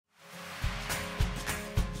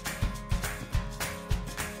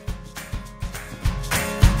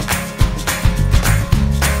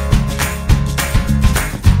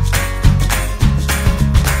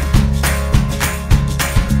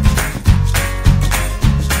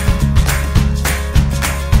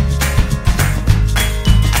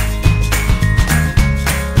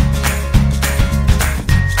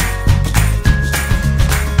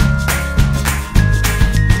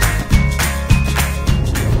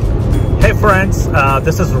friends,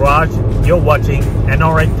 this is Raj. You're watching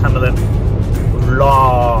NRI Tamilan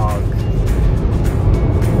vlog.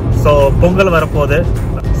 So Pongal varapode.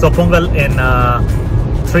 So Pongal in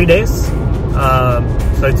 3 days.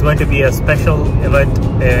 So it's going to be a special event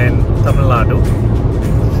in Tamil Nadu.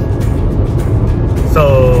 So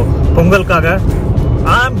Pongal kaga,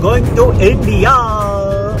 I'm going to India.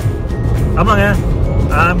 Amanga,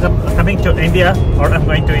 I'm coming to India, or I'm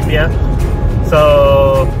going to India. So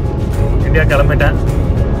India kilometer.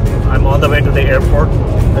 I'm on the way to the airport.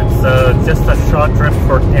 It's just a short trip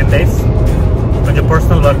for 10 days. கொஞ்சம்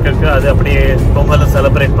personal work இருக்கு, அது அப்படியே பொங்கலை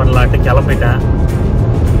celebrate பண்ணலான்ட்டு கிளம்பிட்டேன்.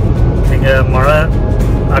 இங்கே மழை,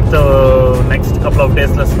 அடுத்த நெக்ஸ்ட் கப்புள் ஆஃப்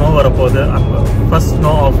டேஸில் ஸ்னோ வரப்போகுது. First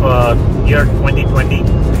snow half year 2020.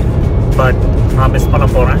 But நான் மிஸ் பண்ண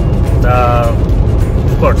போகிறேன்.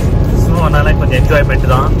 அஃப்கோர்ஸ் ஸ்னோ அதனால கொஞ்சம்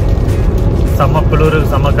என்ஜாய்மெண்ட் தான். செம்ம குளிர்,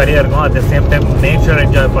 செம்ம கரியாக இருக்கும். At the same time nature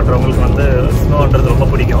enjoy பண்ணுறவங்களுக்கு வந்து ஸ்னோன்றது ரொம்ப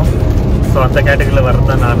பிடிக்கும். ஸோ அந்த கேட்டகரியில்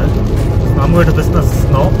வர்றதான் நான். I'm going to business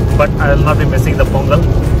snow, but I will not be missing the Pongal.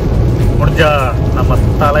 முடிஞ்சா நம்ம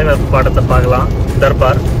தலைவர் படத்தை பார்க்கலாம்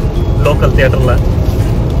தர்பார் லோக்கல் தியேட்டரில்.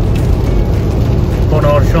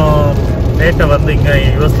 போன வருஷம் டேட்டை வந்து இங்கே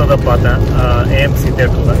யூஎஸில் தான் பார்த்தேன், ஏஎம்சி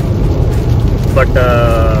தியேட்டரில். பட்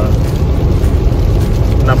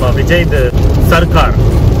நம்ம விஜய் சர்க்கார்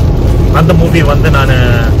அந்த மூவி வந்து நான்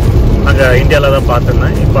அங்கே இந்தியாவில் தான்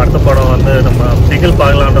பார்த்துருந்தேன். இப்போ அடுத்த படம் வந்து நம்ம பிகில்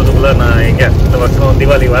பார்க்கலான்றதுக்குள்ளே நான் எங்கே இந்த வருஷம்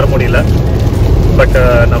தீபாவளி வர முடியல. பட்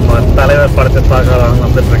நம்ம தலைவர் படத்தை பார்க்கலாம்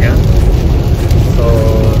வந்துட்டுருக்கேன். So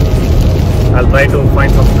I'll try to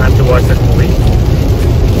find some time to watch that movie.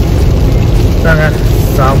 தாங்க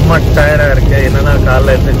செம்ம டயர்டாக இருக்குது. என்னென்னா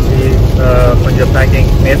காலைல எழுந்திரிச்சு கொஞ்சம்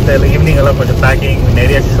பேக்கிங், நேற்று ஈவினிங் எல்லாம் கொஞ்சம் பேக்கிங்,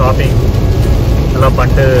 நிறைய ஷாப்பிங் எல்லாம்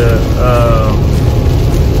பண்ணிட்டு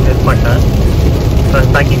இது பண்ணிட்டேன்,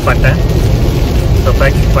 பேக்கிங் பண்ணிட்டேன். ஸோ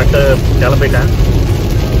பேக்கிங் பண்ணிட்டு கிளம்பிட்டேன்.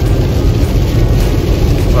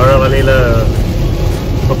 மழை வழியில்,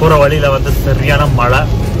 இப்போ போகிற வழியில் வந்து சரியான மழை.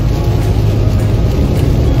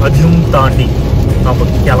 அதையும் தாண்டி நம்ம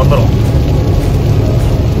கிளம்புறோம்.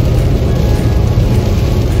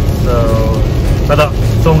 ஸோ அதான்,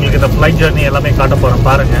 ஸோ உங்களுக்கு இந்த ஃப்ளைட் ஜர்னி எல்லாமே காட்ட போகிறேன்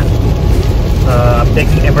பாருங்கள். I'm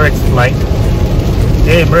taking Emirates flight.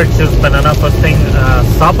 Emirates use பண்ணேன்னா ஃபர்ஸ்ட் திங்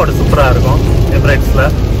சாப்பாடு சூப்பராக இருக்கும்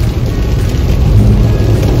எமிரேட்ஸில்.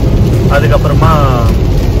 அதுக்கப்புறமா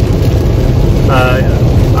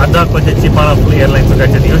அதுதான் கொஞ்சம் சீப்பான ஏர்லைன்ஸ்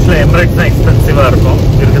கிடைச்சது. யூஸ்வலாக எமிரேட்ஸ் தான் எக்ஸ்பென்சிவாக இருக்கும்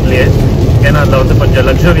இருக்கிறதுலையே. ஏன்னா அதில் வந்து கொஞ்சம்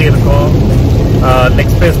லக்ஸரி இருக்கும்,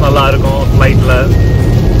 லெக் ஸ்பேஸ் நல்லா இருக்கும் ஃப்ளைட்டில்.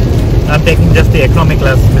 I'm taking just the economic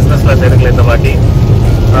class, business class எடுக்கல இந்த வாட்டி.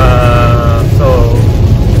 ஸோ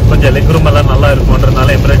கொஞ்சம் லெக் ரூம் எல்லாம் நல்லா இருக்கும்ன்றதுனால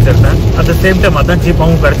எமிரேட்ஸ் எடுத்தேன். அட் த சேம் டைம் அதான்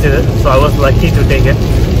சீப்பாகவும் கிடச்சிது. So I was lucky to take it.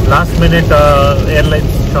 Last minute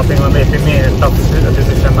airlines shopping வந்து எப்பயுமே டஃப்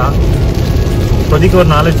டிசிஷன் தான். இப்போதைக்கு ஒரு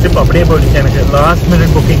 4 ட்ரிப் அப்படியே போயிடுச்சு எனக்கு. லாஸ்ட்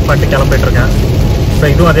மினிட் புக்கிங் பண்ணிட்டு கிளம்பிட்டுருக்கேன். ஸோ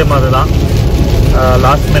இதுவும் அதே மாதிரி தான்,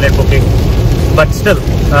 last minute booking. But still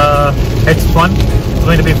it's fun. It's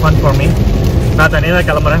going to be fun for me. நான் தனியாக தான்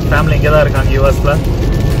கிளம்புறேன். ஃபேமிலி இங்கே தான் இருக்காங்க யூஎஸில்.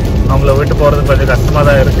 அவங்கள விட்டு போகிறது கொஞ்சம் கஷ்டமாக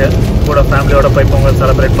தான் இருக்குது. கூட ஃபேமிலியோட போய் பொங்கல்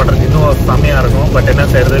செலிப்ரேட் பண்ணுறது இன்னும் செம்மையாக இருக்கும். பட் என்ன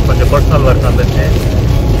செய்கிறது, கொஞ்சம் பர்சனல் ஒர்க் வந்துச்சு.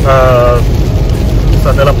 ஸோ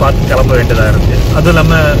அதெல்லாம் பார்த்து கிளம்ப வேண்டியதாக இருக்குது. அதுவும்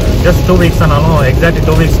இல்லாமல் ஜஸ்ட் 2 வீக்ஸ் ஆனாலும், எக்ஸாக்ட்லி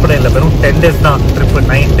 2 வீக்ஸ் கூட இல்லை, வெறும் 10 டேஸ் தான் ட்ரிப்பு.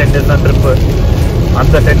 9-10 டேஸ் தான் ட்ரிப்பு.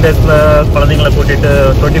 அந்த 10 டேஸில் குழந்தைங்களை கூட்டிகிட்டு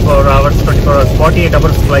 24 ஹவர்ஸ் 48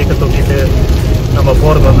 ஹவர்ஸ் ஃப்ளைட்டை தூக்கிட்டு நம்ம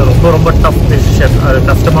போகிறது வந்து ரொம்ப ரொம்ப டஃப் டிசிஷன். அது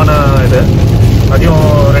கஷ்டமான இது. அதையும்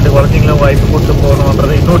 2 குழந்தைங்களும் வாய்ப்பு கொடுத்து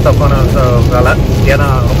போகணுன்றது இன்னும் டஃப்பான வேலை. ஏன்னா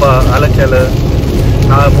ரொம்ப அலைச்சல்.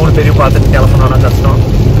 நான் 3 பேரையும் பார்த்துட்டு கிளம்பணும்னா கஷ்டம்.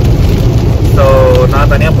 ஸோ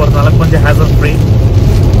நான் தனியாக போகிறதுனால கொஞ்சம் ஹேசல் ஃப்ரீ.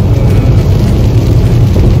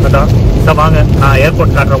 அதான் சார், வாங்க நான்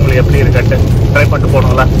ஏர்போர்ட் காட்டுறேன் உங்களுக்கு எப்படி இருக்குன்ட்டு. ட்ரை பண்ணிட்டு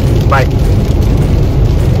போகணும்ல. பாய்.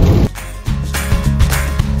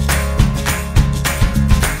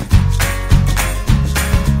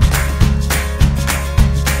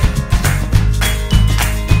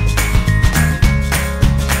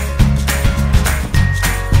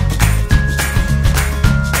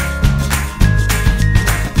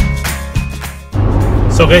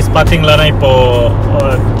 ஸோ கைஸ் பார்த்தீங்களா,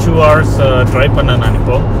 இப்போது 2 hours ட்ரைவ் பண்ணேன் நான்.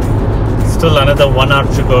 இப்போது still another 1 hour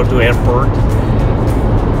to go to airport.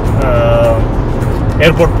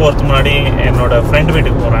 Airport போகிறதுக்கு முன்னாடி என்னோடய ஃப்ரெண்டு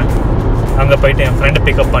வீட்டுக்கு போகிறேன். அங்கே போயிட்டு என் ஃப்ரெண்டை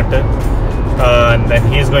பிக்கப் பண்ணிட்டு and then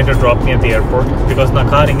he is going to drop me at the airport because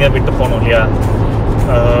நான் கார் இங்கே விட்டு போகணும் இல்லையா.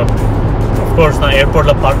 அஃப்கோர்ஸ் நான்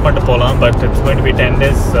ஏர்போர்ட்டில் பார்க் பண்ணிட்டு போகலாம், but it's going to be 10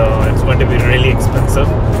 days. It's going to be really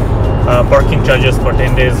expensive. Parking charges for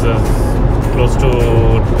 10 days close to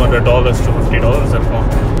 $200 to $50 இருக்கும்.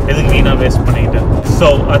 எதுக்கு வீணாக வேஸ்ட் பண்ணிக்கிட்டு. ஸோ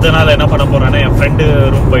அதனால் என்ன பண்ண போகிறேன்னா, என் ஃப்ரெண்டு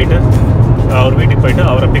ரூம் போயிட்டு அவர் வீட்டுக்கு போயிட்டு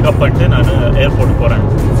அவரை பிக்கப் பண்ணிட்டு நான் ஏர்போர்ட் போகிறேன்.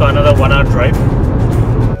 So another 1 hour drive.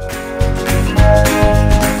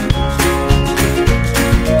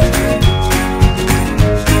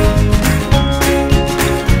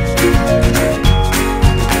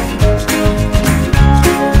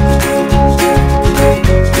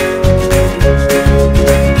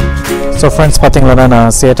 So friends பார்த்தீங்களா,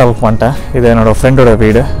 நான் சியாட்டலுக்கு வந்துட்டேன். இது என்னோடய ஃப்ரெண்டோட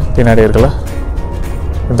வீடு, பின்னாடி இருக்குல்ல,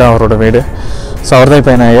 இதுதான் அவரோட வீடு. ஸோ அவர் தான்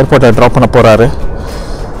இப்போ என்னை ஏர்போர்ட்டில் ட்ராப் பண்ண போகிறாரு.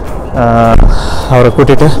 அவரை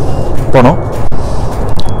கூட்டிகிட்டு போகணும்.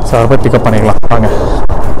 ஸோ அவரை போய் பிக்கப் பண்ணிக்கலாம் வாங்க.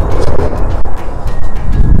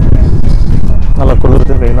 நல்லா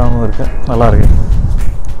குளிருக்கு, வெயிலாகவும் இருக்குது, நல்லா இருக்கு.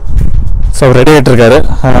 ஸோ அவர் ரெடி ஆகிட்டு இருக்காரு.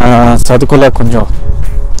 ஸோ அதுக்குள்ளே கொஞ்சம்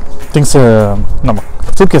திங்ஸு நம்ம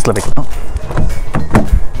சூட்கேஸில் வைக்கணும்.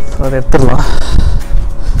 ஸோ அதை எடுத்துடலாம்.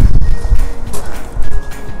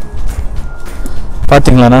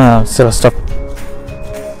 பார்த்தீங்களாண்ணா சில ஸ்டப்.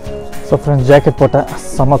 ஸோ ஃப்ரெண்ட்ஸ் ஜாக்கெட் போட்டேன்,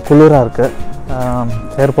 செம்ம குளிராக இருக்குது.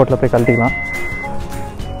 ஏர்போர்ட்டில் போய் கழட்டிக்கலாம்.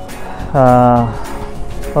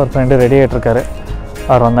 ஒரு ஃப்ரெண்டு ரெடி ஆகிட்ருக்காரு,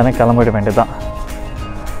 அவர் வந்தானே கிளம்பிட வேண்டியது தான்.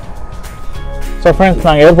 ஸோ ஃப்ரெண்ட்ஸ்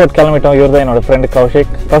நாங்கள் ஏர்போர்ட் கிளம்பிட்டோம். இவர் தான் என்னோடய ஃப்ரெண்டு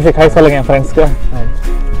கௌஷிக். கௌஷிக் ஹாய் சொல்லுங்க என் ஃப்ரெண்ட்ஸ்க்கு.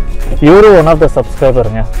 இவரும் ஒன் ஆஃப் த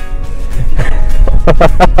சப்ஸ்கிரைபருங்க.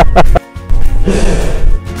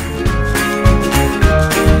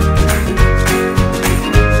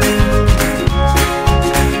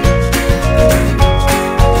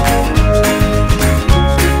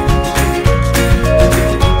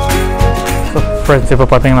 ஃப்ரெண்ட்ஸ் இப்போ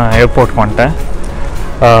பார்த்தீங்கன்னா ஏர்போர்ட் வந்துட்டேன்.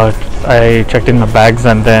 I checked in my bags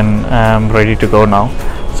and then I'm ready to go now.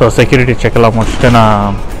 So security check எல்லாம் முடிச்சுட்டு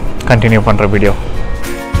நான் கண்டினியூ பண்ணுற வீடியோ.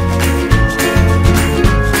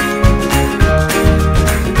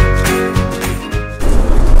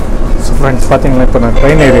 ஸோ ஃப்ரெண்ட்ஸ் பார்த்தீங்கன்னா இப்போ நான்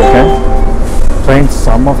ட்ரெயின் ஏறி இருக்கேன். ட்ரெயின்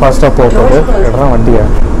செம்ம ஃபாஸ்ட்டாக போகுது. இடம் வண்டியா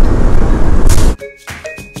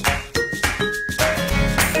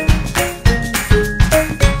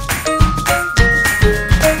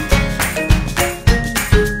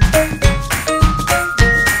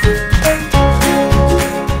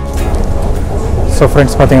ஸோ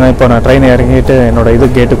ஃப்ரெண்ட்ஸ் பார்த்தீங்கன்னா இப்போ நான் ட்ரெயின் இறங்கிட்டு என்னோடய இது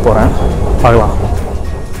கேட்டுக்கு போகிறேன். பார்க்கலாம்.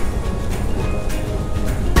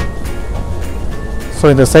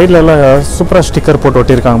 ஸோ இந்த சைடில் எல்லாம் சூப்பராக ஸ்டிக்கர் போட்டு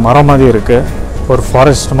ஒட்டியிருக்காங்க. மரம் மாதிரி இருக்குது, ஒரு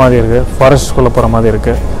ஃபாரஸ்ட் மாதிரி இருக்குது, ஃபாரஸ்ட்குள்ளே போகிற மாதிரி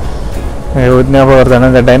இருக்குது. ஞாபகம் வருது,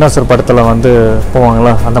 இந்த டைனோசர் படத்தில் வந்து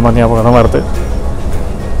போவாங்களா, அந்த மாதிரி ஞாபகம் தான் வருது.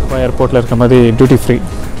 இப்போ ஏர்போர்ட்டில் இருக்க மாதிரி டியூட்டி ஃப்ரீ.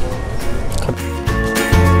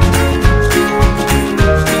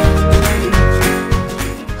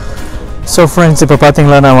 ஸோ ஃப்ரெண்ட்ஸ் இப்போ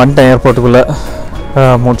பார்த்தீங்களா நான் வந்துட்டேன் ஏர்போர்ட்டுக்குள்ளே.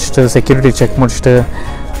 முடிச்சுட்டு செக்யூரிட்டி செக் முடிச்சுட்டு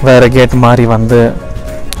வேறு கேட் மாதிரி வந்து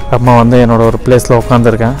அம்மா வந்து என்னோடய ஒரு பிளேஸில்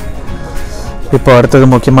உட்காந்துருக்கேன். இப்போ அடுத்தது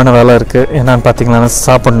முக்கியமான வேலை இருக்குது. என்னென்னு பார்த்தீங்கன்னா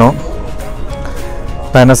சாப்பிட்ணும்.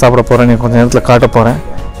 நான் என்ன சாப்பிட போகிறேன் கொஞ்சம் நேரத்தில் காட்ட போகிறேன்.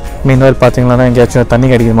 மீன்வேல் பார்த்தீங்கன்னா எங்கேயாச்சும் தண்ணி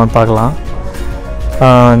கிடைக்குமான்னு பார்க்கலாம்.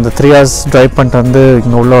 இந்த 3 hours ட்ரைவ் பண்ணிட்டு வந்து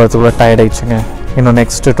இங்கே உள்ள வரதுக்குள்ளே டயர்ட் ஆகிடுச்சுங்க. இன்னும்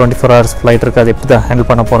நெக்ஸ்ட்டு 24 hours ஃப்ளைட் இருக்குது. அது எப்படி தான்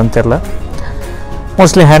ஹேண்டில் பண்ண போகிறேன்னு தெரில.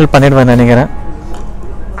 மோஸ்ட்லி ஹேண்டில் பண்ணிடுவேன் நினைக்கிறேன்.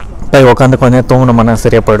 போய் உட்காந்து கொஞ்சம் தூங்கணுமாண்ணா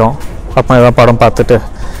சரியாக போயிடும். அப்போ எதாவது படம் பார்த்துட்டு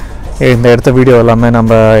இந்த எடுத்த வீடியோ எல்லாமே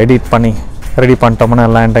நம்ம எடிட் பண்ணி ரெடி பண்ணிட்டோம்னா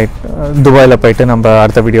லேண்ட் ஆகிட்டு துபாயில் போயிட்டு நம்ம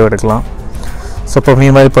அடுத்த வீடியோ எடுக்கலாம். ஸோ இப்போ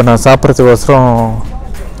மீன் இப்போ நான் சாப்பிட்றதுக்கோசரம்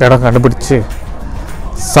இடம் கண்டுபிடிச்சி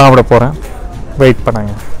சாப்பிட போகிறேன். வெயிட்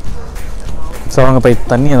பண்ணாங்க. ஸோ அவங்க போய்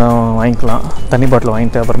தண்ணி வாங்கிக்கலாம். தண்ணி பாட்டில்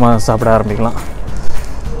வாங்கிட்டு அப்புறமா சாப்பிட ஆரம்பிக்கலாம்.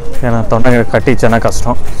 ஏன்னா தொண்டை கட்டிச்சேன்னா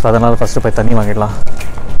கஷ்டம். ஸோ அதனால் ஃபஸ்ட்டு போய் தண்ணி வாங்கிடலாம்.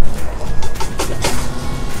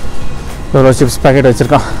 இவ்வளோ சிப்ஸ் பேக்கெட்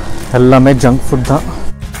வச்சுருக்கான். எல்லாமே ஜங்க் ஃபுட் தான்.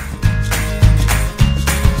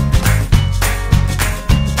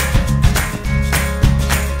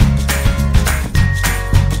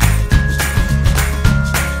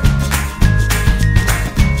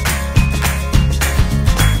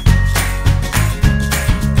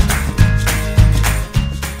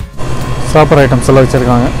 சாப்பிட்ற ஐட்டம்ஸ் எல்லாம்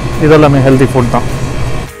வச்சுருக்காங்க. இதெல்லாமே ஹெல்தி ஃபுட் தான்.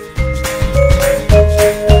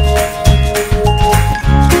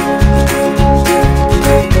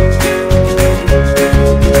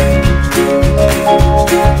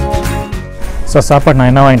 ஸோ சாப்பாடு நான்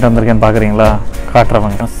என்ன வாங்கிட்டு வந்திருக்கேன்னு பார்க்குறீங்களா?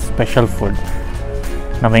 காட்டுறவங்க ஸ்பெஷல் ஃபுட்.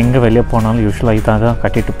 நம்ம எங்கே வெளியே போனாலும் யூஸ்வலாக இதாக தான்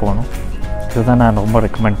கட்டிட்டு போகணும். இதுதான் நான் ரொம்ப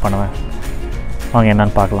ரெக்கமெண்ட் பண்ணுவேன். வாங்க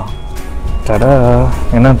என்னென்னு பார்க்கலாம். கடை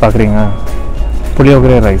என்னென்னு பார்க்குறீங்க?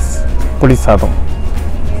 புளியோகரை ரைஸ், புளி சாதம்.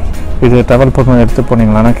 இது டவல் போட்டு எடுத்து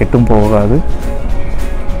போனீங்களான்னா கெட்டும் போகாது.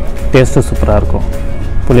 டேஸ்ட்டு சூப்பராக இருக்கும்.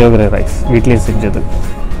 புளியோகரை ரைஸ் வீட்லேயே செஞ்சது.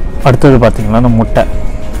 அடுத்தது பார்த்திங்கன்னா முட்டை,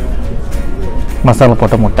 மசாலா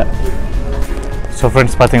போட்ட முட்டை. ஸோ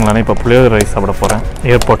ஃப்ரெண்ட்ஸ் பார்த்தீங்களாண்ணா இப்போ புளியோகரை ரைஸ் சாப்பிட போகிறேன்.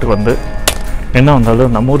 ஏர்போர்ட்டுக்கு வந்து என்ன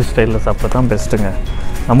வந்தாலும் நம்ம ஊர் ஸ்டைலில் சாப்பிட தான் பெஸ்ட்டுங்க.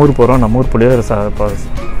 நம்ம ஊர் போகிறோம், நம்ம ஊர்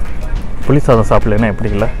புளி சாதம் சாப்பிட்லன்னா எப்படி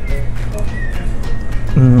இல்லை?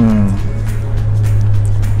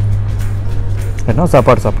 என்ன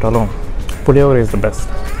சாப்பாடு சாப்பிட்டாலும் புளியோகரை இஸ் த பெஸ்ட்.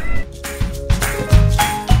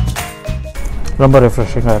 ரொம்ப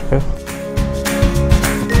ரெஃப்ரெஷிங்காக இருக்குது.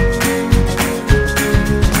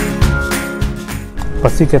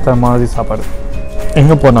 பசிக்கேற்ற மாதிரி சாப்பாடு.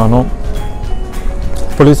 எங்கே போனாலும்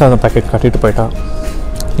புளி சாதம் பேக்கெட் கட்டிட்டு போயிட்டா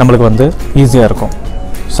நம்மளுக்கு வந்து ஈஸியாக இருக்கும்.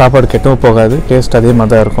 சாப்பாடு கெட்டும் போகாது, டேஸ்ட் அதே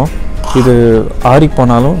மாதிரி தான் இருக்கும். இது ஆறி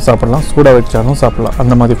போனாலும் சாப்பிட்லாம், சூடாக வச்சாலும் சாப்பிட்லாம்,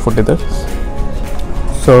 அந்த மாதிரி ஃபுட் இது.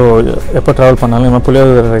 ஸோ எப்போ ட்ராவல் பண்ணாலும் நம்ம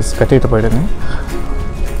புளியோதரை ரைஸ் கட்டிகிட்டு போயிடுங்க,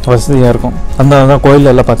 வசதியாக இருக்கும். அந்த தான்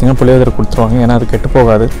கோயிலில் எல்லாம் பார்த்தீங்கன்னா புளியோதரை கொடுத்துருவாங்க, ஏன்னா அது கெட்டு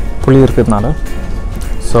போகாது புளி இருக்கிறதுனால.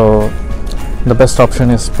 So the best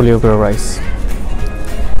option is puliyodarai rice.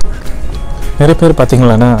 நிறைய பேர்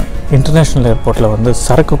பார்த்திங்களன்னா இன்டர்நேஷ்னல் ஏர்போர்ட்டில் வந்து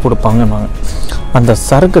சரக்கு கொடுப்பாங்கன்னாங்க. அந்த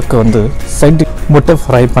சரக்குக்கு வந்து சைட் முட்டை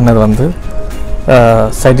ஃப்ரை பண்ணது வந்து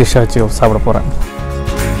சைட் டிஷ்ஷாக வச்சு சாப்பிட போகிறேன்.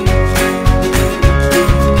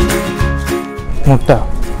 முட்டை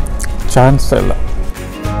சான்ஸ் இல்லை.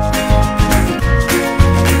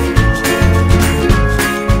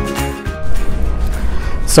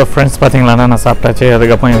 ஸோ ஃப்ரெண்ட்ஸ் பார்த்தீங்களா, நான் சாப்பிட்டாச்சு.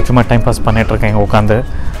 அதுக்கப்புறம் சும்மா டைம் பாஸ் பண்ணிகிட்ருக்கேன் இங்கே உட்காந்து.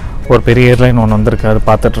 ஒரு பெரிய ஏர்லைன் ஒன்று வந்திருக்கு, அது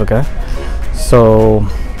பார்த்துட்ருக்கேன். ஸோ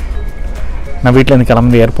நான் வீட்டிலேருந்து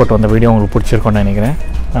கிளம்பி ஏர்போர்ட் வந்த வீடியோ உங்களுக்கு பிடிச்சிருக்கோன்னு நினைக்கிறேன்.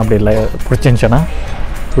 அப்படி இல்லை பிடிச்சிருந்துச்சுன்னா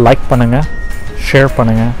லைக் பண்ணுங்கள், ஷேர்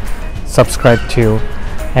பண்ணுங்கள், subscribe to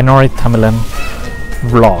NRI Tamilan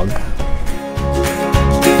vlog.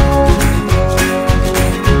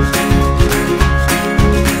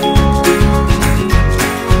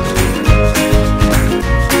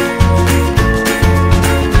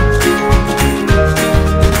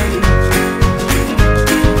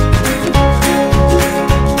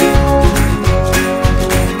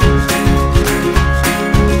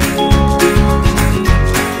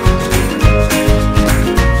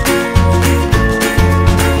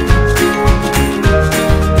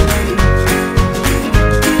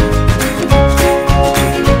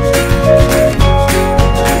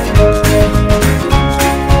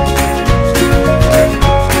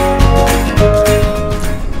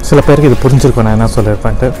 சில பேருக்கு இது புரிஞ்சிருக்கும் நான் என்ன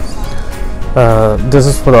சொல்லியிருப்பேன்ட்டு. This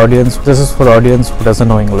is for the audience who doesn't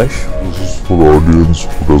know English.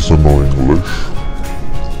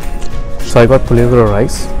 So I got puliyogara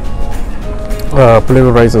rice.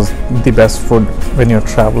 Puliyogara rice is the best food when you're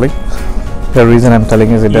traveling. The reason I'm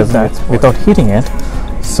telling is it does that without heating it.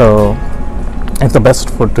 So it's the best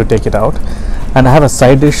food to take it out. And I have a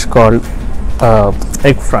side dish called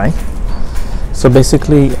egg fry. So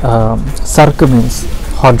basically sarka means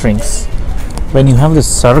hot drinks. When you have this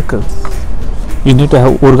circle, you need to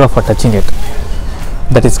have urga for touching it.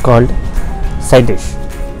 That is called side dish.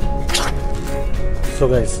 So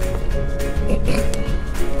guys,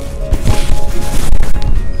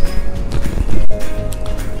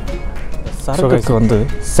 சரக்குக்கு வந்து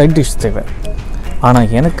side dish தேவை.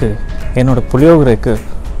 ஆனால் எனக்கு என்னோடய புளியோகரைக்கு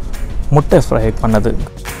முட்டை fry பண்ணது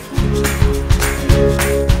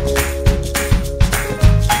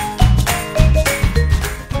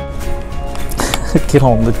கீழே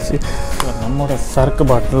வந்துச்சு. நம்மளோட சரக்கு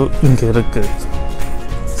பாட்டில் இங்கே இருக்குது.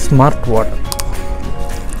 ஸ்மார்ட் வாட்டர்,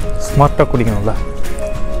 ஸ்மார்ட்டாக குடிக்கணும்ல.